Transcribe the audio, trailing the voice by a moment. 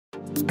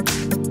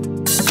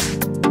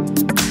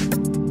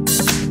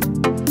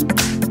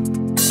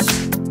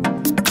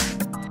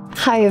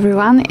Hi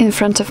everyone, in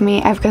front of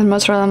me I've got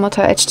Motorola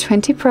Moto Edge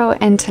 20 Pro,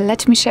 and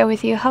let me share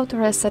with you how to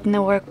reset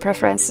network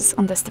preferences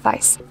on this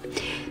device.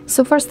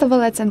 So first of all,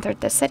 let's enter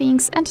the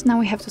settings, and now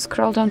we have to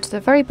scroll down to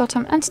the very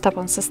bottom and tap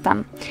on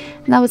System.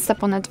 Now let's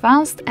tap on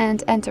Advanced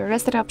and enter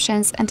Reset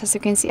options, and as you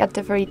can see at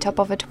the very top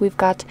of it we've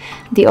got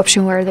the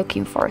option we're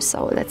looking for,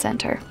 so let's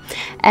enter.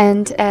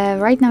 And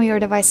right now your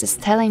device is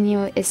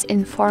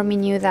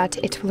informing you that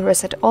it will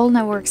reset all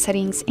network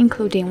settings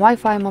including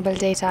Wi-Fi, mobile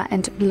data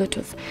and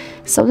Bluetooth.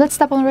 So let's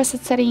tap on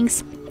Reset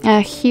settings.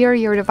 Here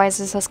your device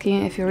is asking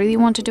you if you really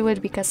want to do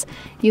it, because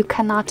you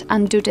cannot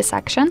undo this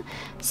action.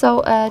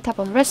 So tap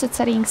on Reset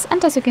settings,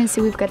 and as you can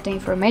see we've got the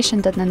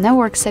information that the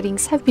network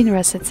settings have been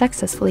reset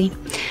successfully.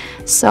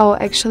 So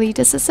actually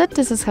this is it.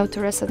 This is how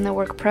to reset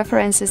network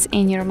preferences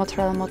in your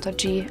Motorola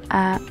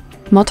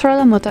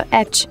Moto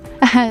Edge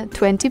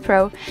 20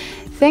 Pro.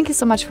 Thank you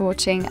so much for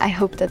watching. I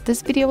hope that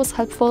this video was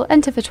helpful,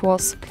 and if it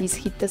was, please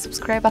hit the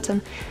subscribe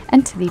button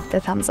and leave the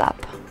thumbs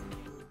up.